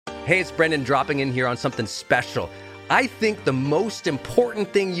Hey, it's Brendan dropping in here on something special. I think the most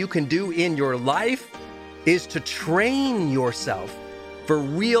important thing you can do in your life is to train yourself for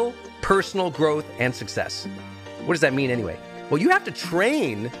real personal growth and success. What does that mean anyway? Well, you have to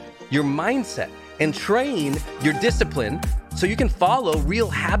train your mindset and train your discipline so you can follow real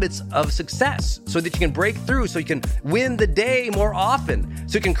habits of success, so that you can break through, so you can win the day more often,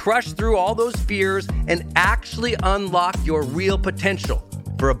 so you can crush through all those fears and actually unlock your real potential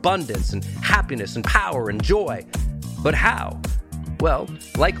for abundance and happiness and power and joy. But how? Well,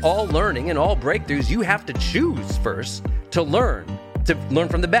 like all learning and all breakthroughs, you have to choose first to learn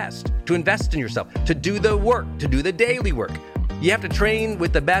from the best, to invest in yourself, to do the work, to do the daily work. You have to train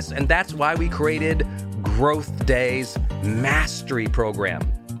with the best, and that's why we created Growth Day's Mastery Program.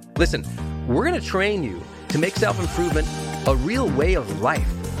 Listen, we're going to train you to make self-improvement a real way of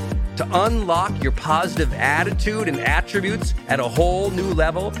life, to unlock your positive attitude and attributes at a whole new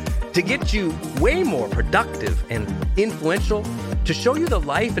level, to get you way more productive and influential, to show you the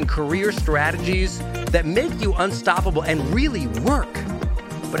life and career strategies that make you unstoppable and really work.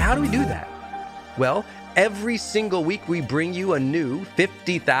 But how do we do that? Well, every single week we bring you a new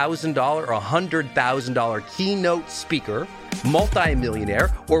 $50,000 or $100,000 keynote speaker,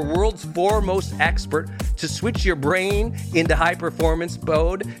 multimillionaire, or world's foremost expert to switch your brain into high performance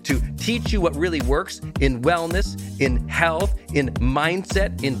mode, to teach you what really works in wellness, in health, in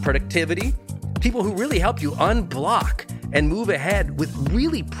mindset, in productivity. People who really help you unblock and move ahead with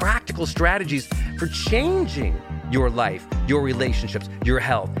really practical strategies for changing your life, your relationships, your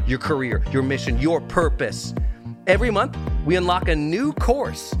health, your career, your mission, your purpose. Every month, we unlock a new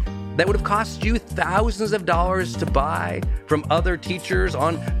course that would have cost you thousands of dollars to buy from other teachers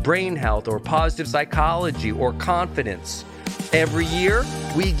on brain health or positive psychology or confidence. Every year,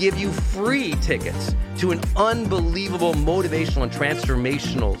 we give you free tickets to an unbelievable motivational and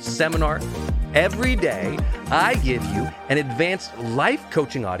transformational seminar. Every day, I give you an advanced life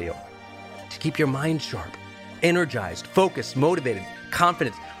coaching audio to keep your mind sharp, energized, focused, motivated,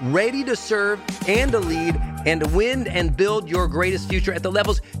 confident, ready to serve and to lead and to win and build your greatest future at the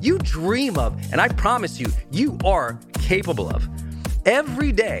levels you dream of. And I promise you, you are capable of.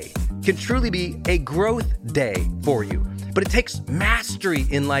 Every day can truly be a growth day for you. But it takes mastery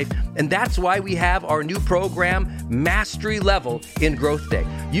in life, and that's why we have our new program, Mastery Level in Growth Day.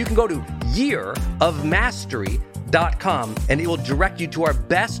 You can go to yearofmastery.com, and it will direct you to our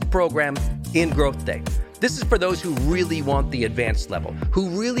best program in Growth Day. This is for those who really want the advanced level, who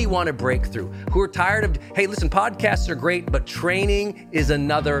really want to break through, who are tired of, hey, listen, podcasts are great, but training is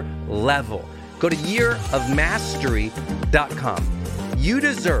another level. Go to yearofmastery.com. You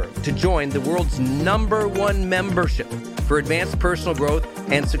deserve to join the world's #1 membership for advanced personal growth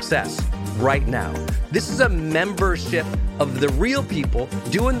and success right now. This is a membership of the real people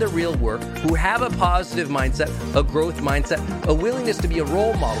doing the real work, who have a positive mindset, a growth mindset, a willingness to be a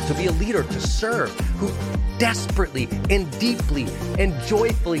role model, to be a leader, to serve, who desperately and deeply and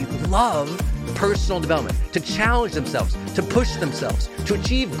joyfully love personal development, to challenge themselves, to push themselves, to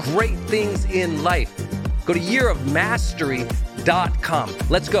achieve great things in life. Go to yearofmastery.com.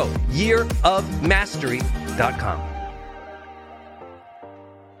 Let's go. yearofmastery.com.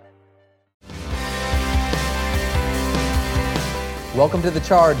 Welcome to The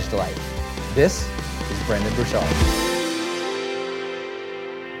Charged Life. This is Brendon Burchard.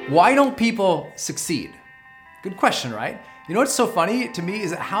 Why don't people succeed? Good question, right? You know what's so funny to me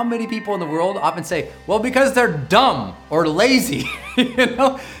is that how many people in the world often say, well, because they're dumb or lazy.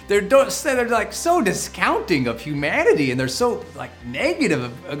 They're like so discounting of humanity, and they're so like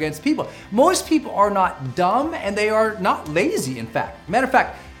negative against people. Most people are not dumb, and they are not lazy, in fact. Matter of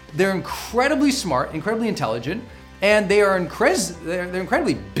fact, they're incredibly smart, incredibly intelligent, and they're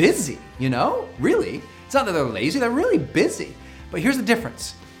incredibly busy, really. It's not that they're lazy, they're really busy. But here's the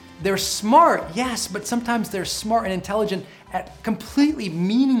difference. They're smart, yes, but sometimes they're smart and intelligent at completely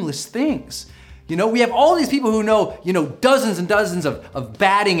meaningless things. We have all these people who know, dozens and dozens of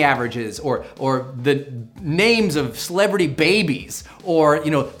batting averages or the names of celebrity babies or,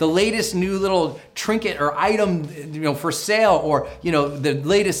 the latest new little trinket or item, for sale or, the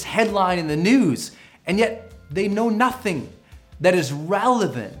latest headline in the news. And yet they know nothing that is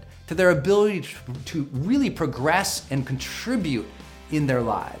relevant to their ability to really progress and contribute in their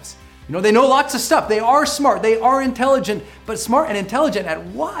lives. They know lots of stuff. They are smart, they are intelligent, but smart and intelligent at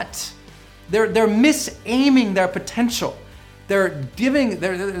what? They're misaiming their potential. They're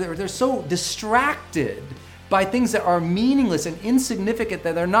so distracted by things that are meaningless and insignificant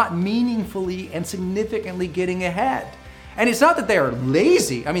that they're not meaningfully and significantly getting ahead. And it's not that they're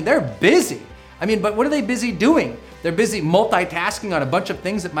lazy. They're busy. But what are they busy doing? They're busy multitasking on a bunch of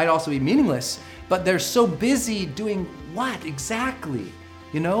things that might also be meaningless, but they're so busy doing what exactly?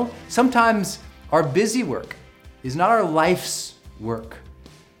 Sometimes our busy work is not our life's work.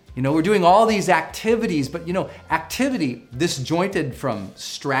 We're doing all these activities, but activity disjointed from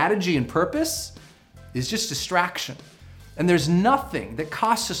strategy and purpose is just distraction. And there's nothing that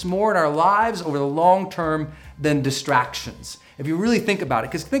costs us more in our lives over the long term than distractions. If you really think about it,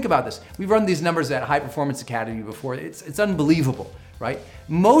 because think about this. We've run these numbers at High Performance Academy before. It's unbelievable, right?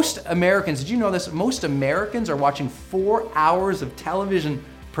 Most Americans, did you know this? Most Americans are watching 4 hours of television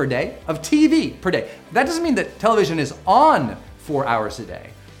per day, of TV per day. That doesn't mean that television is on 4 hours a day.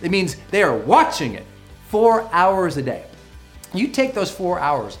 It means they are watching it 4 hours a day. You take those 4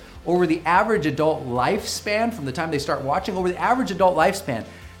 hours over the average adult lifespan from the time they start watching, over the average adult lifespan,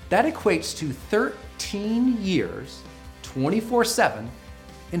 that equates to 13 years, 24/7,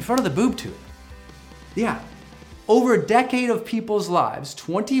 in front of the boob tube. Yeah, over a decade of people's lives,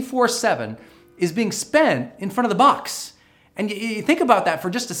 24/7, is being spent in front of the box. And you think about that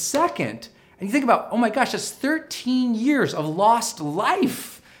for just a second, and you think about, oh my gosh, that's 13 years of lost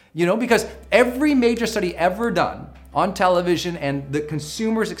life, because every major study ever done on television and the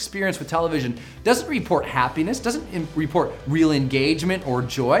consumer's experience with television doesn't report happiness, doesn't report real engagement or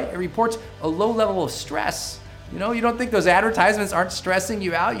joy. It reports a low level of stress. You don't think those advertisements aren't stressing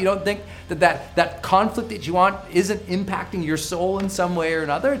you out? You don't think that conflict that you want isn't impacting your soul in some way or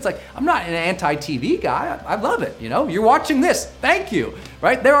another? It's like, I'm not an anti-TV guy. I love it. You're watching this. Thank you,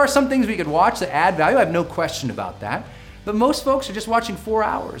 right? There are some things we could watch that add value. I have no question about that. But most folks are just watching 4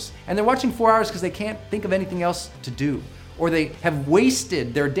 hours. And they're watching 4 hours because they can't think of anything else to do. Or they have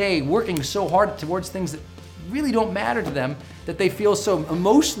wasted their day working so hard towards things that really don't matter to them that they feel so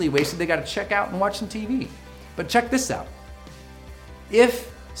emotionally wasted they got to check out and watch some TV. But check this out.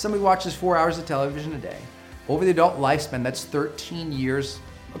 If somebody watches 4 hours of television a day, over the adult lifespan, that's 13 years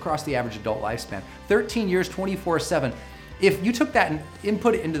across the average adult lifespan. 13 years, 24/7. If you took that and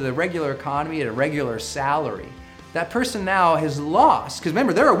input it into the regular economy at a regular salary, that person now has lost, because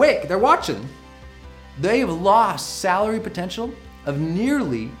remember, they're awake, they're watching. They have lost salary potential of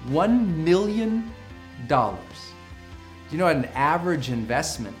nearly $1 million. Do you know at an average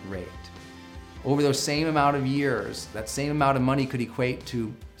investment rate, over those same amount of years, that same amount of money could equate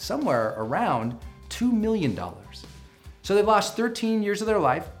to somewhere around $2 million. So they've lost 13 years of their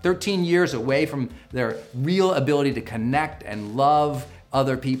life, 13 years away from their real ability to connect and love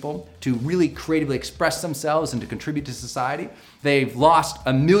other people, to really creatively express themselves and to contribute to society. They've lost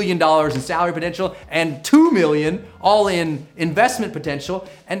 $1 million in salary potential and $2 million all in investment potential.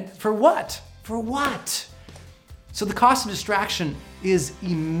 And for what? For what? So the cost of distraction is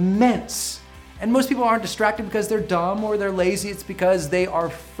immense. And most people aren't distracted because they're dumb or they're lazy. It's because they are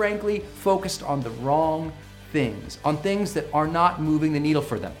frankly focused on the wrong things, on things that are not moving the needle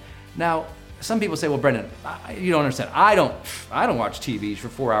for them. Now, some people say, well, Brendan, you don't understand. I don't watch TV for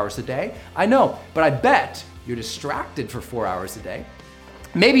 4 hours a day. I know, but I bet you're distracted for 4 hours a day.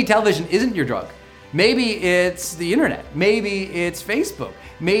 Maybe television isn't your drug. Maybe it's the internet. Maybe it's Facebook.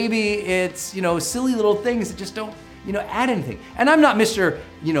 Maybe it's, silly little things that just don't, add anything. And I'm not Mr.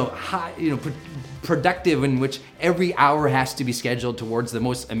 Productive in which every hour has to be scheduled towards the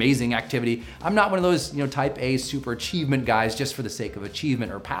most amazing activity. I'm not one of those, type A super achievement guys just for the sake of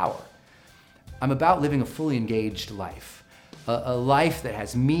achievement or power. I'm about living a fully engaged life, a life that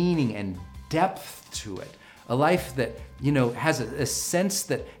has meaning and depth to it, a life that has a sense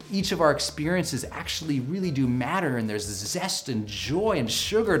that each of our experiences actually really do matter, and there's zest and joy and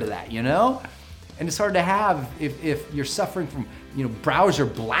sugar to that, And it's hard to have if you're suffering from browser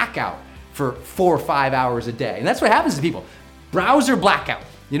blackout for 4 or 5 hours a day, and that's what happens to people. Browser blackout.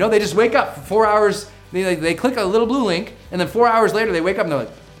 They just wake up for 4 hours. They click a little blue link, and then 4 hours later they wake up and they're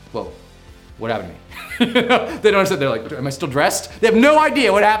like, whoa. What happened to me? They don't understand. They're like, am I still dressed? They have no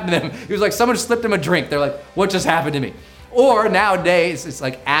idea what happened to them. It was like someone slipped them a drink. They're like, what just happened to me? Or nowadays, it's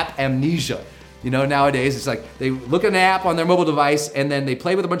like app amnesia. Nowadays, it's like they look at an app on their mobile device and then they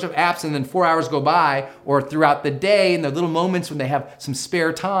play with a bunch of apps and then 4 hours go by, or throughout the day in the little moments when they have some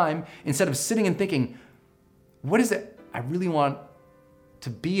spare time, instead of sitting and thinking, what is it I really want to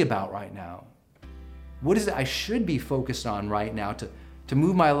be about right now? What is it I should be focused on right now to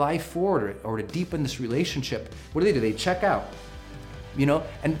move my life forward or to deepen this relationship? What do? They check out,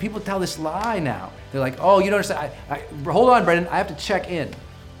 and people tell this lie now. They're like, oh, you don't understand. Hold on, Brendan, I have to check in.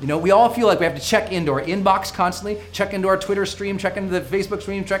 We all feel like we have to check into our inbox constantly, check into our Twitter stream, check into the Facebook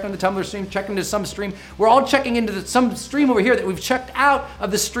stream, check into the Tumblr stream, check into some stream. We're all checking into some stream over here that we've checked out of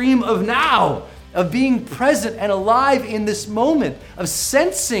the stream of now, of being present and alive in this moment, of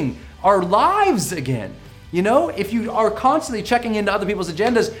sensing our lives again. You know, if you are constantly checking into other people's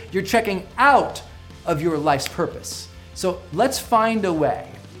agendas, you're checking out of your life's purpose. So let's find a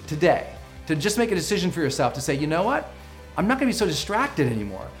way today to just make a decision for yourself to say, you know what? I'm not gonna be so distracted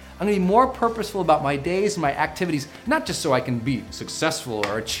anymore. I'm gonna be more purposeful about my days and my activities, not just so I can be successful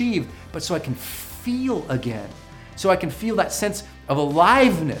or achieve, but so I can feel again. So I can feel that sense of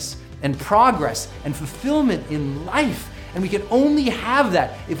aliveness and progress and fulfillment in life. And we can only have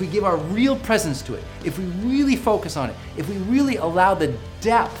that if we give our real presence to it, if we really focus on it, if we really allow the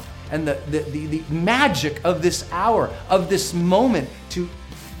depth and the magic of this hour, of this moment to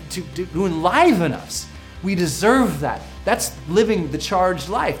enliven us. We deserve that. That's living the charged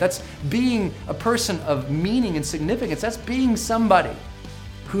life. That's being a person of meaning and significance. That's being somebody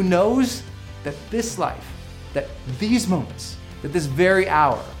who knows that this life, that these moments, that this very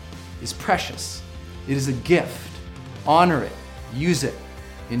hour is precious. It is a gift. Honor it, use it,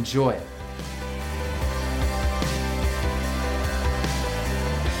 enjoy it.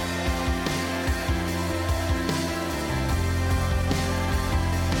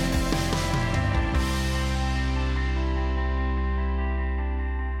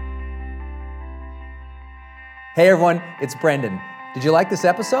 Hey everyone, it's Brendan. Did you like this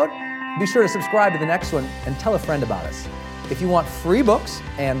episode? Be sure to subscribe to the next one and tell a friend about us. If you want free books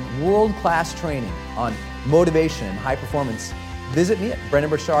and world-class training on motivation and high performance, visit me at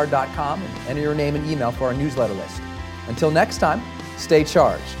brendanburchard.com and enter your name and email for our newsletter list. Until next time, stay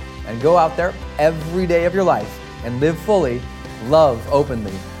charged and go out there every day of your life and live fully, love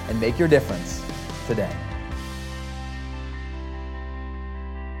openly, and make your difference today.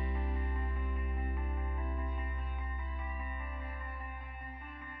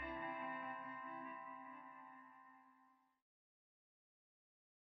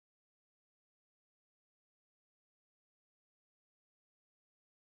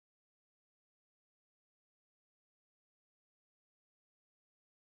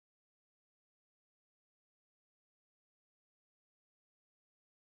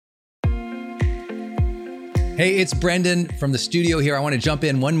 Hey, it's Brendan from the studio here. I want to jump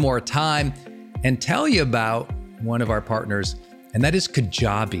in one more time and tell you about one of our partners, and that is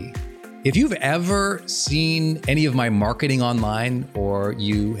Kajabi. If you've ever seen any of my marketing online, or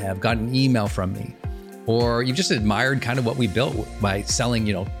you have gotten an email from me, or you've just admired kind of what we built by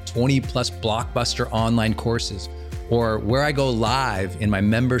selling, 20 plus blockbuster online courses, or where I go live in my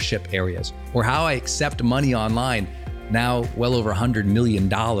membership areas, or how I accept money online, now well over $100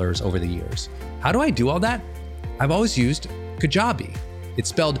 million over the years. How do I do all that? I've always used Kajabi. It's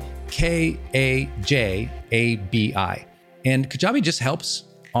spelled Kajabi. And Kajabi just helps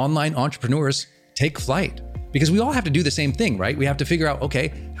online entrepreneurs take flight, because we all have to do the same thing, right? We have to figure out,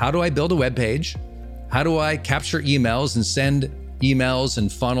 okay, how do I build a web page? How do I capture emails and send emails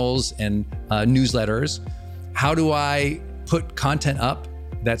and funnels and newsletters? How do I put content up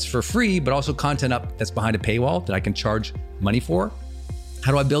that's for free, but also content up that's behind a paywall that I can charge money for?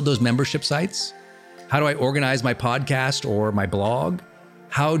 How do I build those membership sites? How do I organize my podcast or my blog?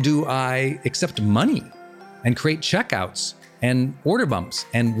 How do I accept money and create checkouts and order bumps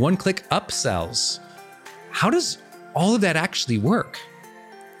and one-click upsells? How does all of that actually work?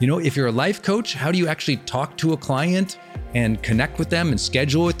 If you're a life coach, how do you actually talk to a client and connect with them and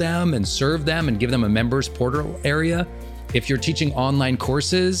schedule with them and serve them and give them a members portal area? If you're teaching online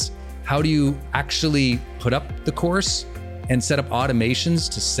courses, how do you actually put up the course and set up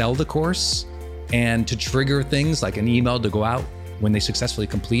automations to sell the course and to trigger things like an email to go out when they successfully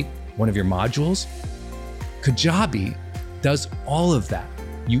complete one of your modules? Kajabi does all of that.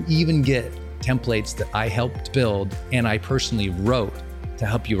 You even get templates that I helped build and I personally wrote to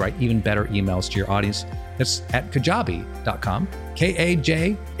help you write even better emails to your audience. That's at kajabi.com,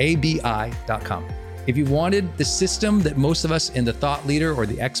 Kajabi.com. If you wanted the system that most of us in the thought leader or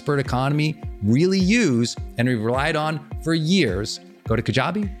the expert economy really use and we've relied on for years, go to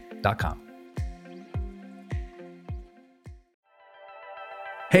kajabi.com.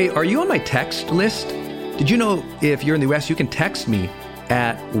 Hey, are you on my text list? Did you know if you're in the US, you can text me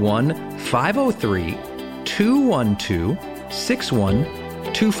at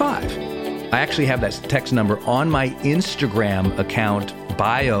 1-503-212-6125. I actually have that text number on my Instagram account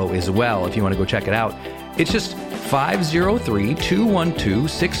bio as well, if you want to go check it out. It's just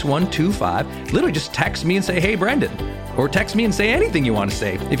 503-212-6125. Literally just text me and say, hey, Brendan. Or text me and say anything you want to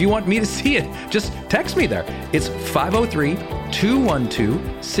say. If you want me to see it, just text me there. It's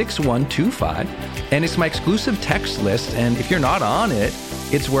 503-212-6125. And it's my exclusive text list. And if you're not on it,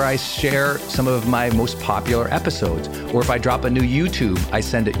 it's where I share some of my most popular episodes. Or if I drop a new YouTube, I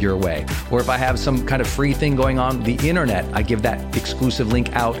send it your way. Or if I have some kind of free thing going on the internet, I give that exclusive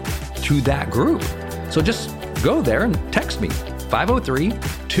link out to that group. So just go there and text me,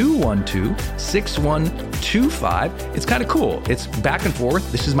 503-212-6125. It's kind of cool. It's back and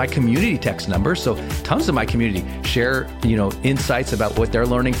forth. This is my community text number. So tons of my community share, insights about what they're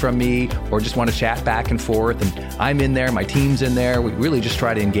learning from me, or just want to chat back and forth. And I'm in there, my team's in there. We really just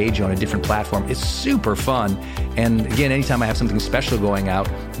try to engage you on a different platform. It's super fun. And again, anytime I have something special going out,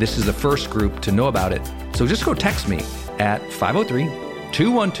 this is the first group to know about it. So just go text me at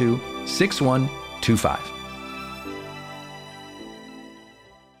 503-212-6125.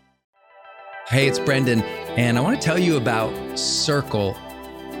 Hey, it's Brendan, and I want to tell you about Circle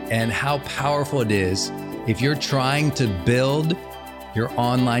and how powerful it is if you're trying to build your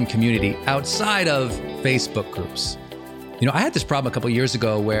online community outside of Facebook groups. I had this problem a couple years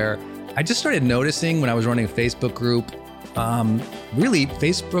ago where I just started noticing when I was running a Facebook group, really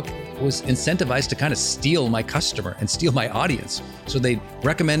Facebook was incentivized to kind of steal my customer and steal my audience. So they'd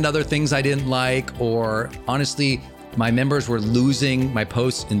recommend other things I didn't like, or honestly, my members were losing my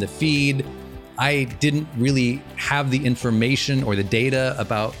posts in the feed. I didn't really have the information or the data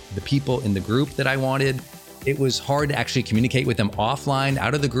about the people in the group that I wanted. It was hard to actually communicate with them offline,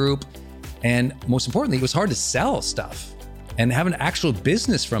 out of the group. And most importantly, it was hard to sell stuff and have an actual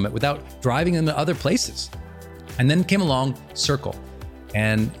business from it without driving them to other places. And then came along Circle.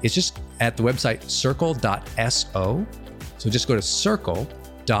 And it's just at the website circle.so. So just go to circle.so.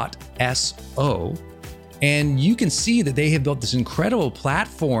 And you can see that they have built this incredible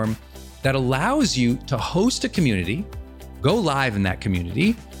platform that allows you to host a community, go live in that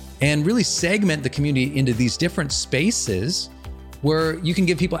community, and really segment the community into these different spaces where you can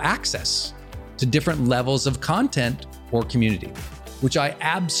give people access to different levels of content or community, which I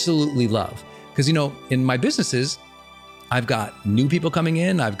absolutely love. Because, in my businesses, I've got new people coming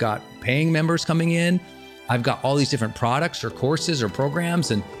in, I've got paying members coming in, I've got all these different products or courses or programs,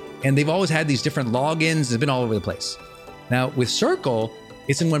 and they've always had these different logins. They've been all over the place. Now with Circle,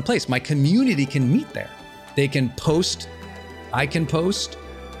 it's in one place. My community can meet there. They can post, I can post.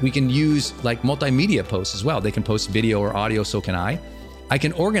 We can use like multimedia posts as well. They can post video or audio, so can I. I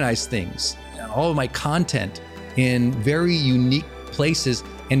can organize things, all of my content in very unique places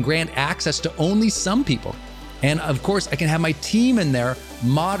and grant access to only some people. And of course, I can have my team in there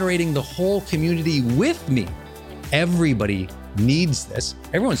moderating the whole community with me. Everybody needs this.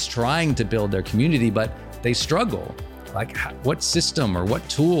 Everyone's trying to build their community, but they struggle. Like, what system or what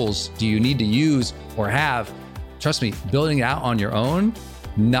tools do you need to use or have? Trust me, building it out on your own,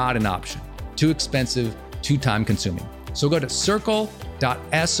 not an option. Too expensive, too time consuming. So go to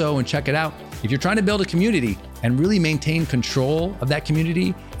circle.so and check it out. If you're trying to build a community and really maintain control of that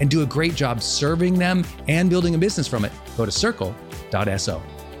community and do a great job serving them and building a business from it, go to circle.so.